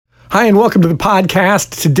Hi, and welcome to the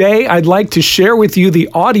podcast. Today, I'd like to share with you the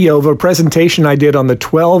audio of a presentation I did on the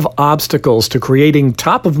 12 obstacles to creating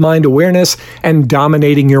top-of-mind awareness and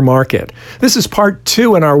dominating your market. This is part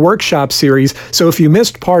 2 in our workshop series, so if you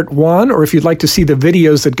missed part 1, or if you'd like to see the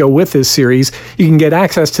videos that go with this series, you can get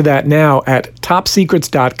access to that now at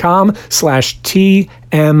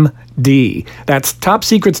topsecrets.com/TMD. That's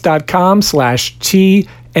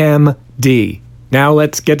topsecrets.com/TMD. Now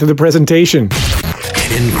let's get to the presentation.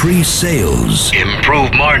 Increase sales,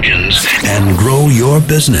 improve margins, and grow your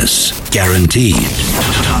business. Guaranteed.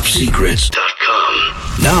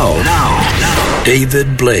 TopSecrets.com. Now,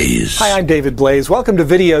 David Blaise. Hi, I'm David Blaise. Welcome to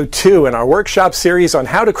video 2 in our workshop series on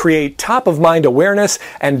how to create top-of-mind awareness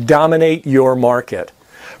and dominate your market.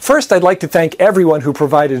 First, I'd like to thank everyone who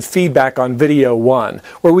provided feedback on video 1,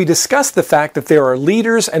 where we discussed the fact that there are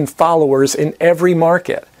leaders and followers in every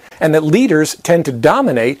market, and that leaders tend to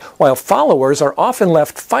dominate while followers are often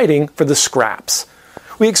left fighting for the scraps.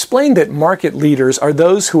 We explained that market leaders are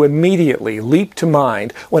those who immediately leap to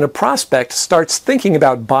mind when a prospect starts thinking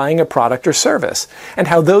about buying a product or service, and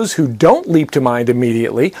how those who don't leap to mind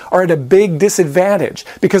immediately are at a big disadvantage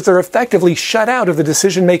because they're effectively shut out of the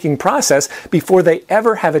decision-making process before they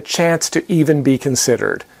ever have a chance to even be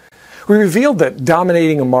considered. We revealed that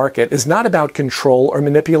dominating a market is not about control or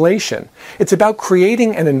manipulation. It's about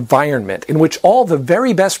creating an environment in which all the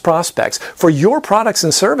very best prospects for your products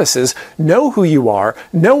and services know who you are,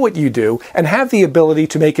 know what you do, and have the ability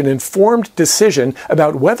to make an informed decision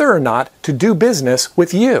about whether or not to do business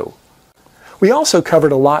with you. We also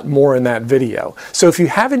covered a lot more in that video, so if you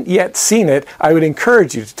haven't yet seen it, I would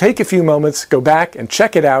encourage you to take a few moments, go back and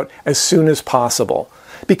check it out as soon as possible.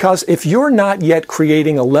 Because if you're not yet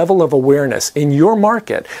creating a level of awareness in your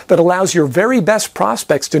market that allows your very best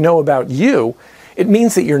prospects to know about you, it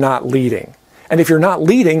means that you're not leading. And if you're not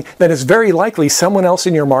leading, then it's very likely someone else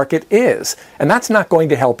in your market is, and that's not going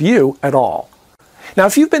to help you at all. Now,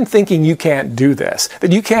 if you've been thinking you can't do this,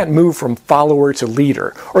 that you can't move from follower to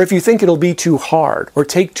leader, or if you think it'll be too hard, or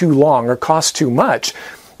take too long, or cost too much,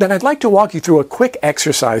 then I'd like to walk you through a quick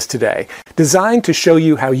exercise today designed to show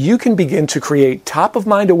you how you can begin to create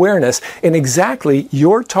top-of-mind awareness in exactly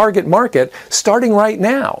your target market starting right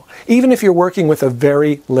now, even if you're working with a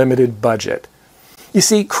very limited budget. You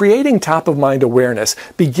see, creating top-of-mind awareness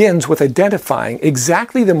begins with identifying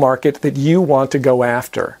exactly the market that you want to go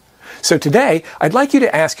after. So today, I'd like you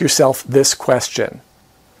to ask yourself this question.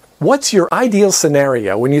 What's your ideal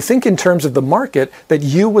scenario when you think in terms of the market that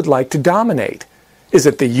you would like to dominate? Is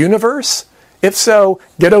it the universe? If so,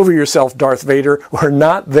 get over yourself, Darth Vader. We're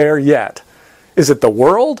not there yet. Is it the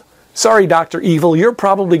world? Sorry, Dr. Evil, you're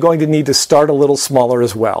probably going to need to start a little smaller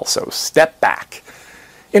as well, so step back.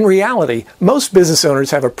 In reality, most business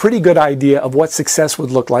owners have a pretty good idea of what success would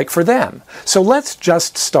look like for them. So let's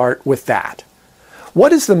just start with that.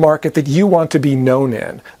 What is the market that you want to be known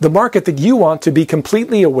in? The market that you want to be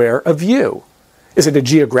completely aware of you? Is it a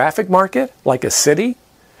geographic market, like a city?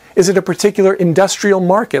 Is it a particular industrial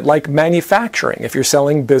market like manufacturing if you're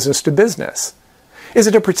selling business to business? Is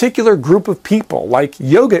it a particular group of people like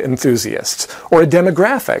yoga enthusiasts or a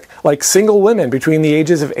demographic like single women between the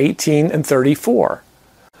ages of 18 and 34?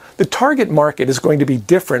 The target market is going to be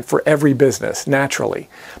different for every business, naturally,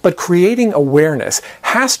 but creating awareness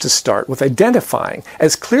has to start with identifying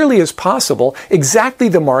as clearly as possible exactly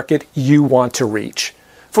the market you want to reach.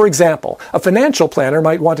 For example, a financial planner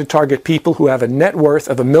might want to target people who have a net worth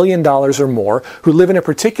of $1 million or more who live in a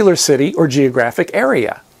particular city or geographic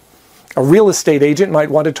area. A real estate agent might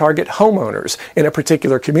want to target homeowners in a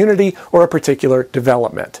particular community or a particular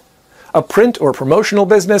development. A print or promotional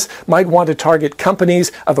business might want to target companies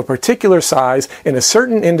of a particular size in a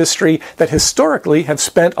certain industry that historically have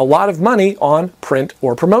spent a lot of money on print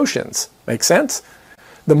or promotions. Make sense?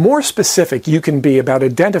 The more specific you can be about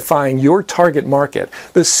identifying your target market,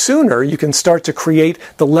 the sooner you can start to create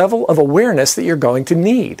the level of awareness that you're going to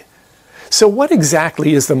need. So what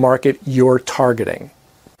exactly is the market you're targeting?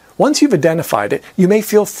 Once you've identified it, you may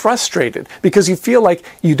feel frustrated because you feel like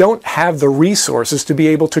you don't have the resources to be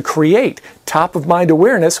able to create top-of-mind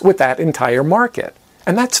awareness with that entire market.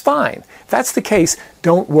 And that's fine. If that's the case,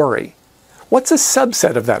 don't worry. What's a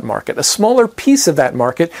subset of that market, a smaller piece of that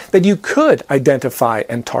market that you could identify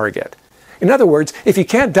and target? In other words, if you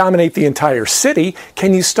can't dominate the entire city,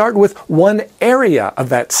 can you start with one area of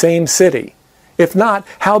that same city? If not,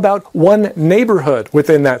 how about one neighborhood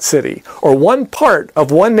within that city, or one part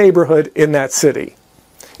of one neighborhood in that city?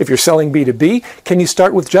 If you're selling B2B, can you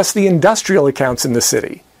start with just the industrial accounts in the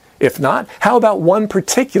city? If not, how about one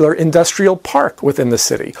particular industrial park within the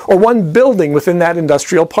city, or one building within that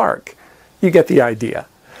industrial park? You get the idea.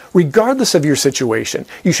 Regardless of your situation,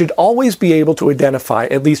 you should always be able to identify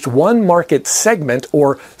at least one market segment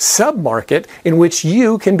or sub-market in which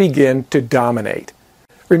you can begin to dominate.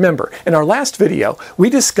 Remember, in our last video, we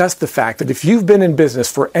discussed the fact that if you've been in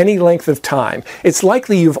business for any length of time, it's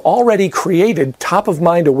likely you've already created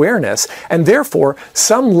top-of-mind awareness and therefore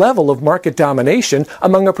some level of market domination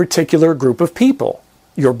among a particular group of people,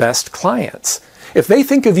 your best clients. If they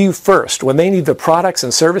think of you first when they need the products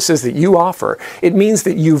and services that you offer, it means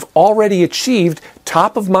that you've already achieved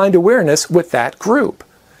top-of-mind awareness with that group.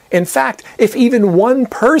 In fact, if even one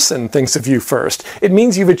person thinks of you first, it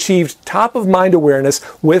means you've achieved top-of-mind awareness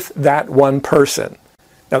with that one person.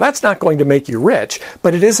 Now, that's not going to make you rich,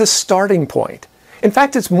 but it is a starting point. In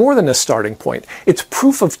fact, it's more than a starting point. It's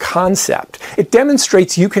proof of concept. It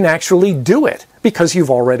demonstrates you can actually do it because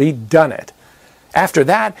you've already done it. After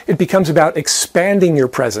that, it becomes about expanding your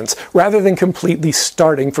presence rather than completely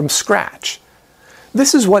starting from scratch.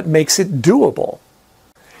 This is what makes it doable.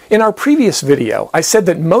 In our previous video, I said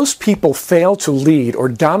that most people fail to lead or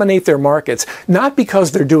dominate their markets not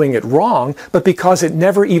because they're doing it wrong, but because it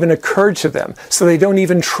never even occurred to them, so they don't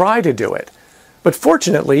even try to do it. But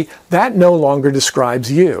fortunately, that no longer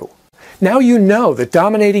describes you. Now you know that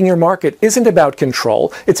dominating your market isn't about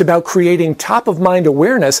control, it's about creating top-of-mind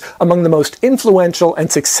awareness among the most influential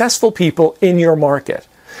and successful people in your market.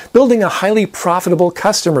 Building a highly profitable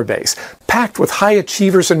customer base, packed with high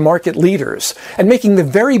achievers and market leaders, and making the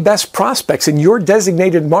very best prospects in your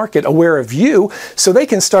designated market aware of you so they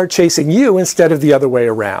can start chasing you instead of the other way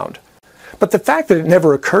around. But the fact that it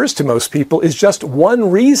never occurs to most people is just one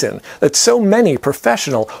reason that so many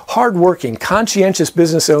professional, hardworking, conscientious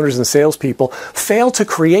business owners and salespeople fail to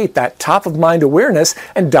create that top-of-mind awareness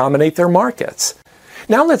and dominate their markets.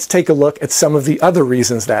 Now let's take a look at some of the other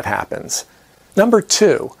reasons that happens. Number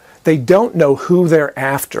 2, they don't know who they're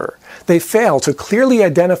after. They fail to clearly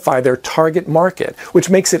identify their target market, which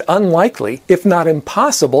makes it unlikely, if not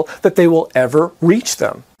impossible, that they will ever reach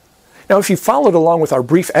them. Now, if you followed along with our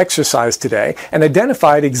brief exercise today and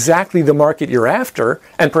identified exactly the market you're after,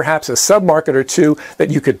 and perhaps a sub-market or two that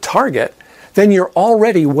you could target, then you're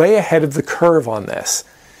already way ahead of the curve on this.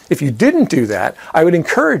 If you didn't do that, I would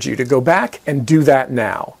encourage you to go back and do that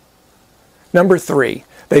now. Number 3,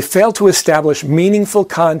 they fail to establish meaningful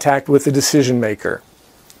contact with the decision maker.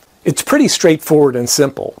 It's pretty straightforward and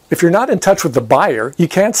simple. If you're not in touch with the buyer, you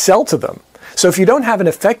can't sell to them. So if you don't have an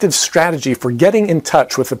effective strategy for getting in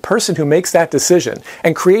touch with the person who makes that decision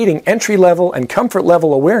and creating entry-level and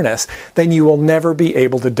comfort-level awareness, then you will never be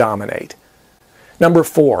able to dominate. Number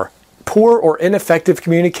 4, poor or ineffective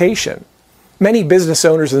communication. Many business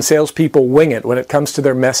owners and salespeople wing it when it comes to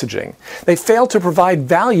their messaging. They fail to provide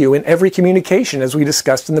value in every communication, as we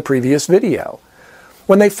discussed in the previous video.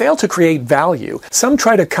 When they fail to create value, some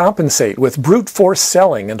try to compensate with brute force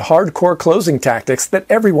selling and hardcore closing tactics that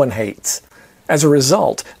everyone hates. As a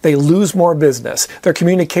result, they lose more business, their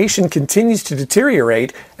communication continues to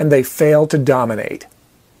deteriorate, and they fail to dominate.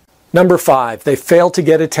 Number 5, they fail to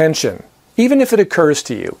get attention. Even if it occurs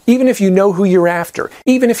to you, even if you know who you're after,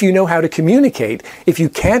 even if you know how to communicate, if you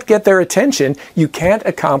can't get their attention, you can't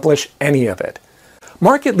accomplish any of it.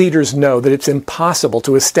 Market leaders know that it's impossible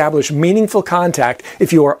to establish meaningful contact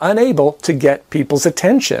if you are unable to get people's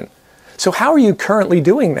attention. So how are you currently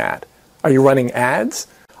doing that? Are you running ads?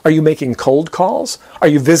 Are you making cold calls? Are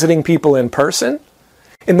you visiting people in person?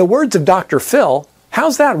 In the words of Dr. Phil,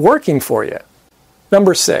 how's that working for you?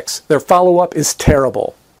 Number 6, their follow-up is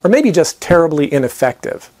terrible, or maybe just terribly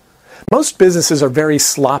ineffective. Most businesses are very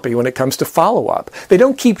sloppy when it comes to follow-up. They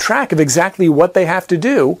don't keep track of exactly what they have to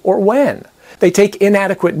do or when. They take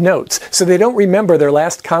inadequate notes, so they don't remember their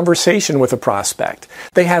last conversation with a prospect.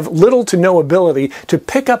 They have little to no ability to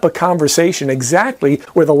pick up a conversation exactly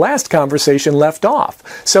where the last conversation left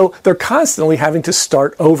off, so they're constantly having to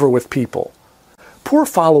start over with people. Poor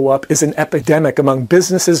follow-up is an epidemic among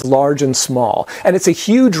businesses large and small, and it's a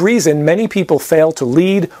huge reason many people fail to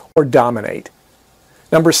lead or dominate.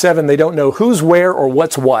 Number 7, they don't know who's where or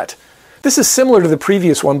what's what. This is similar to the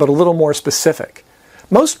previous one, but a little more specific.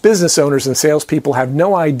 Most business owners and salespeople have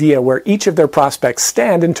no idea where each of their prospects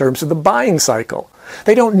stand in terms of the buying cycle.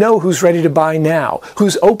 They don't know who's ready to buy now,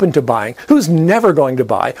 who's open to buying, who's never going to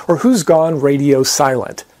buy, or who's gone radio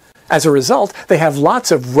silent. As a result, they have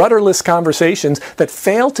lots of rudderless conversations that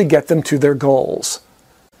fail to get them to their goals.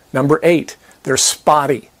 Number 8, they're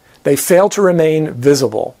spotty. They fail to remain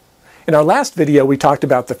visible. In our last video, we talked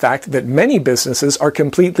about the fact that many businesses are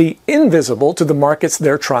completely invisible to the markets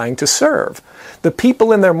they're trying to serve. The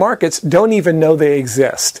people in their markets don't even know they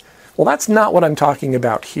exist. Well, that's not what I'm talking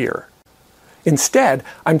about here. Instead,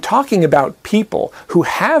 I'm talking about people who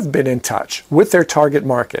have been in touch with their target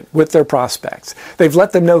market, with their prospects. They've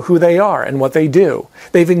let them know who they are and what they do.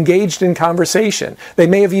 They've engaged in conversation. They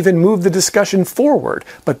may have even moved the discussion forward,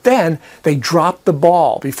 but then they dropped the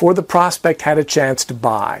ball before the prospect had a chance to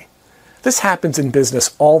buy. This happens in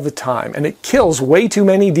business all the time, and it kills way too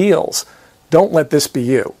many deals. Don't let this be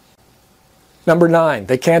you. Number 9,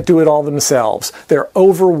 they can't do it all themselves. They're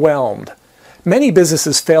overwhelmed. Many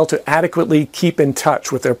businesses fail to adequately keep in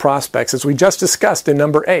touch with their prospects, as we just discussed in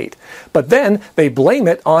number 8. But then they blame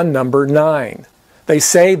it on number 9. They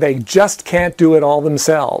say they just can't do it all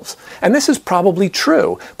themselves. And this is probably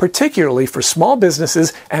true, particularly for small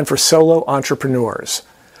businesses and for solo entrepreneurs.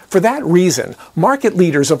 For that reason, market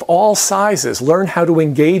leaders of all sizes learn how to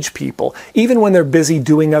engage people, even when they're busy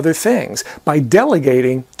doing other things, by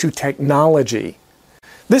delegating to technology.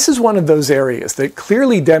 This is one of those areas that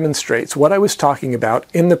clearly demonstrates what I was talking about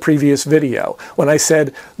in the previous video, when I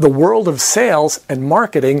said the world of sales and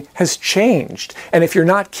marketing has changed, and if you're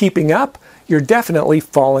not keeping up, you're definitely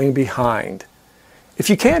falling behind. If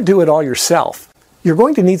you can't do it all yourself, you're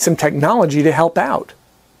going to need some technology to help out.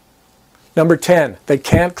 Number 10, they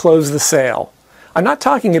can't close the sale. I'm not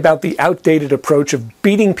talking about the outdated approach of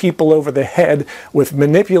beating people over the head with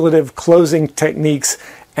manipulative closing techniques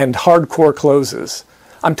and hardcore closes.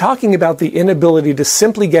 I'm talking about the inability to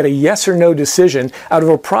simply get a yes or no decision out of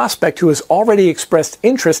a prospect who has already expressed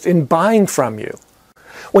interest in buying from you.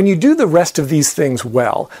 When you do the rest of these things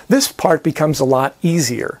well, this part becomes a lot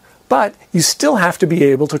easier, but you still have to be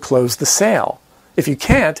able to close the sale. If you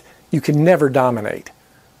can't, you can never dominate.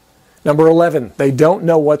 Number 11, they don't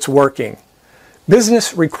know what's working.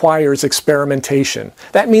 Business requires experimentation.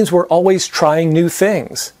 That means we're always trying new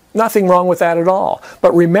things. Nothing wrong with that at all.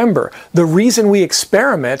 But remember, the reason we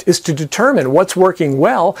experiment is to determine what's working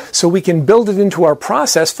well so we can build it into our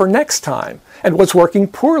process for next time, and what's working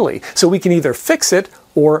poorly so we can either fix it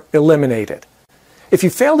or eliminate it. If you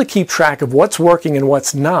fail to keep track of what's working and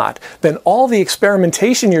what's not, then all the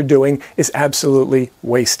experimentation you're doing is absolutely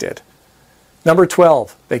wasted. Number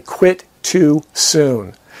 12, they quit too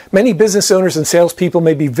soon. Many business owners and salespeople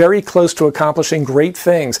may be very close to accomplishing great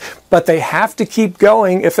things, but they have to keep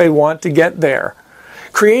going if they want to get there.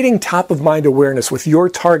 Creating top-of-mind awareness with your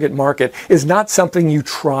target market is not something you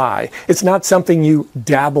try. It's not something you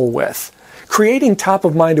dabble with. Creating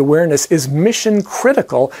top-of-mind awareness is mission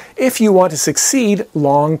critical if you want to succeed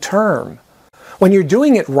long-term. When you're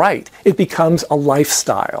doing it right, it becomes a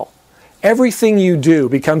lifestyle. Everything you do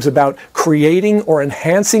becomes about creating or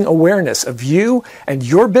enhancing awareness of you and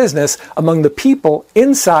your business among the people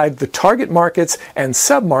inside the target markets and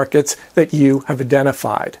submarkets that you have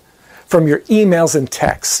identified. From your emails and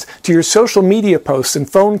texts to your social media posts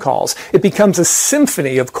and phone calls, it becomes a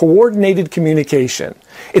symphony of coordinated communication.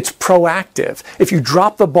 It's proactive. If you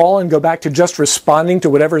drop the ball and go back to just responding to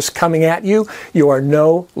whatever's coming at you, you are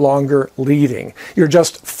no longer leading. You're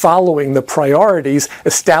just following the priorities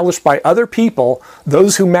established by other people,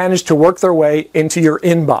 those who manage to work their way into your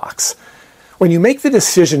inbox. When you make the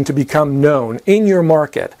decision to become known in your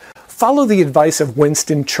market, follow the advice of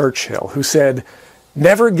Winston Churchill, who said,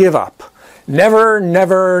 "Never give up. Never,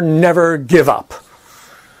 never, never give up."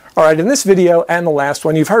 All right, in this video and the last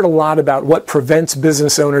one, you've heard a lot about what prevents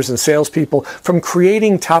business owners and salespeople from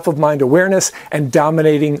creating top-of-mind awareness and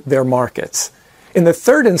dominating their markets. In the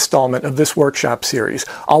third installment of this workshop series,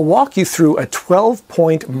 I'll walk you through a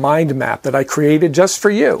 12-point mind map that I created just for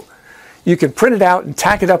you. You can print it out and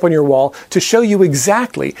tack it up on your wall to show you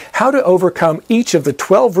exactly how to overcome each of the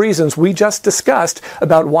 12 reasons we just discussed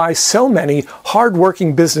about why so many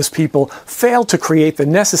hard-working business people fail to create the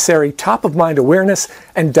necessary top-of-mind awareness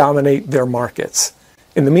and dominate their markets.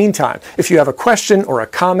 In the meantime, if you have a question or a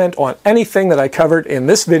comment on anything that I covered in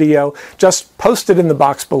this video, just post it in the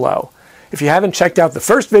box below. If you haven't checked out the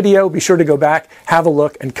first video, be sure to go back, have a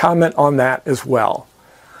look, and comment on that as well.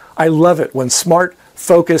 I love it when smart,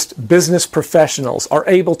 focused business professionals are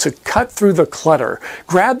able to cut through the clutter,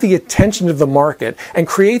 grab the attention of the market, and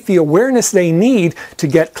create the awareness they need to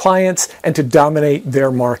get clients and to dominate their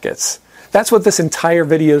markets. That's what this entire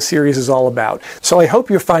video series is all about, so I hope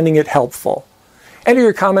you're finding it helpful. Enter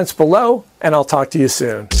your comments below, and I'll talk to you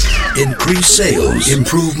soon. Increase sales,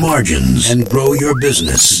 improve margins, and grow your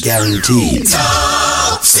business. Guaranteed.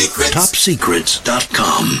 Top Secrets.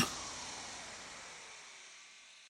 TopSecrets.com.